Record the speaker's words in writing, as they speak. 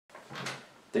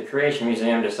The Creation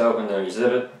Museum just opened an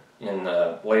exhibit in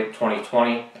late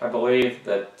 2020, I believe,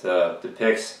 that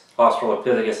depicts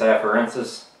Australopithecus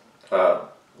afarensis,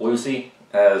 Lucy,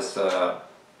 as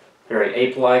very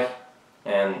ape-like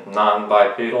and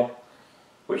non-bipedal,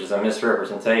 which is a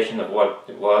misrepresentation of what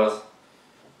it was.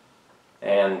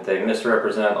 And they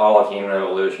misrepresent all of human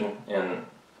evolution in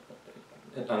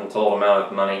an untold amount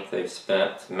of money they've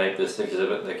spent to make this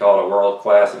exhibit. They call it a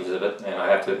world-class exhibit, and I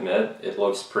have to admit, it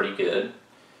looks pretty good.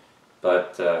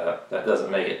 But that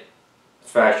doesn't make it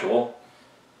factual.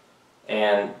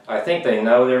 And I think they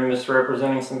know they're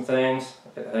misrepresenting some things.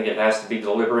 I think it has to be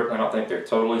deliberate. I don't think they're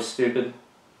totally stupid.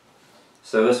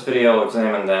 So this video will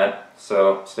examine that,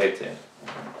 so stay tuned.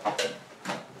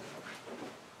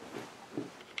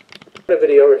 The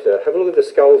video is have a look at the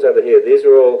skulls over here. These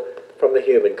are all from the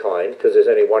human kind, because there's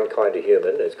only one kind of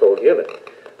human. It's called human.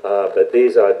 But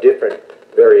these are different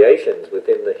variations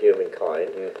within the human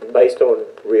kind, based on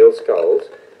real skulls.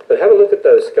 But have a look at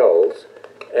those skulls,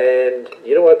 and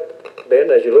you know what,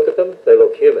 Ben, as you look at them, they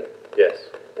look human. Yes.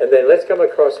 And then let's come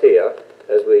across here,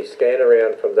 as we scan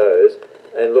around from those,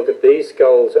 and look at these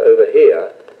skulls over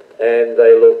here, and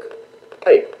they look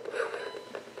ape.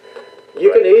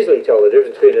 You can easily tell the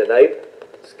difference between an ape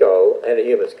skull and a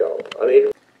human skull. I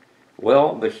mean,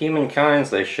 well, the human kinds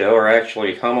they show are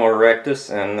actually Homo erectus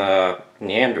and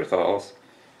Neanderthals.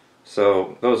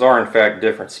 So those are in fact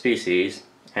different species,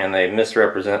 and they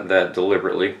misrepresent that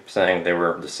deliberately, saying they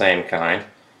were the same kind,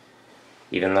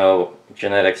 even though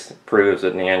genetics proves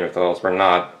that Neanderthals were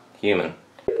not human.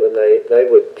 When they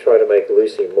would try to make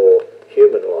Lucy more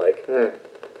human-like.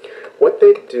 What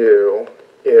they do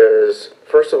is,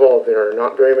 first of all, there are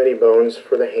not very many bones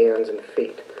for the hands and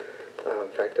feet.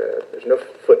 In fact, there's no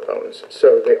foot bones.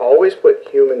 So they always put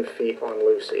human feet on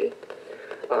Lucy.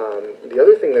 The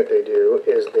other thing that they do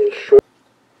is they shorten.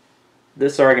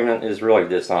 This argument is really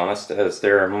dishonest, as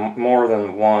there are more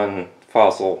than one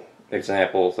fossil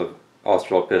examples of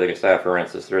Australopithecus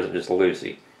afarensis. There isn't just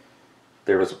Lucy.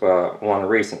 There was one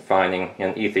recent finding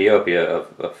in Ethiopia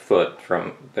of a foot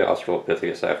from the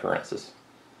Australopithecus afarensis.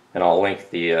 And I'll link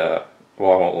the,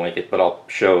 well, I won't link it, but I'll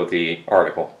show the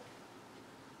article.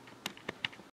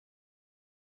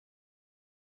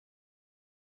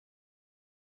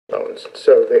 Bones.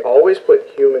 So they always put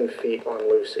human feet on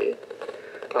Lucy.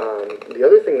 The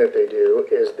other thing that they do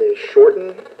is they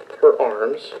shorten her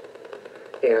arms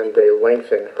and they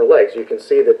lengthen her legs. You can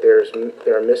see that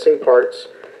there are missing parts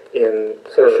in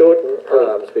so shorten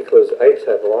arms, because apes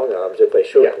have long arms. If they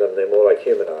shorten them, they're more like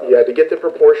human arms. Yeah, to get the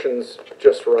proportions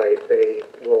just right, they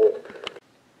will.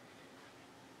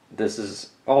 This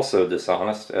is also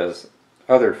dishonest, as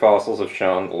other fossils have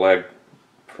shown the leg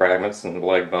fragments and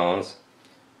leg bones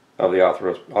of the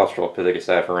Australopithecus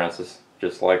afarensis,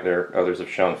 just like others have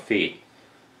shown feet.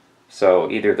 So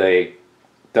either they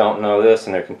don't know this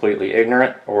and they're completely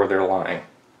ignorant, or they're lying.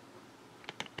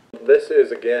 This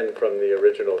is again from the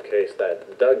original case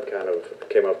that Doug kind of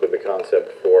came up with the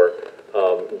concept for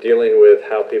dealing with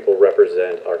how people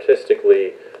represent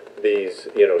artistically these,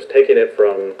 taking it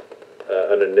from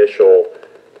an initial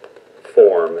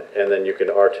form, and then you can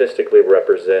artistically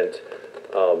represent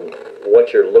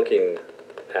what you're looking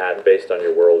at based on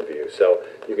your worldview. So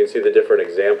you can see the different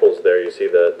examples there. You see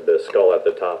the skull at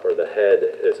the top, or the head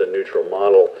is a neutral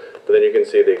model, but then you can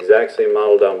see the exact same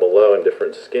model down below in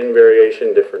different skin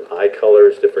variation, different eye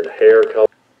colors, different hair colors.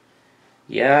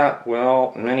 Yeah,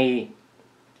 well, many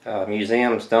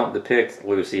museums don't depict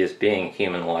Lucy as being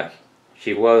human-like.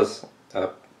 She was a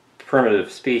primitive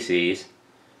species,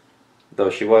 though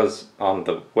she was on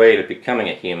the way to becoming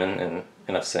a human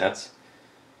in a sense.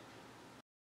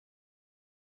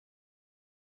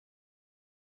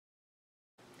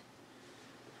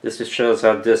 This just shows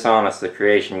how dishonest the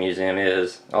Creation Museum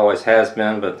is. Always has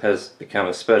been, but has become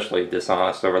especially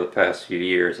dishonest over the past few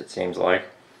years, it seems like.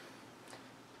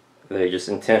 They just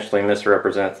intentionally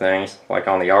misrepresent things, like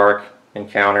on the Ark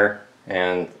encounter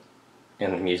and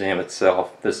in the museum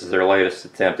itself. This is their latest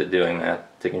attempt at doing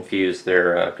that, to confuse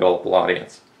their gullible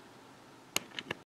audience.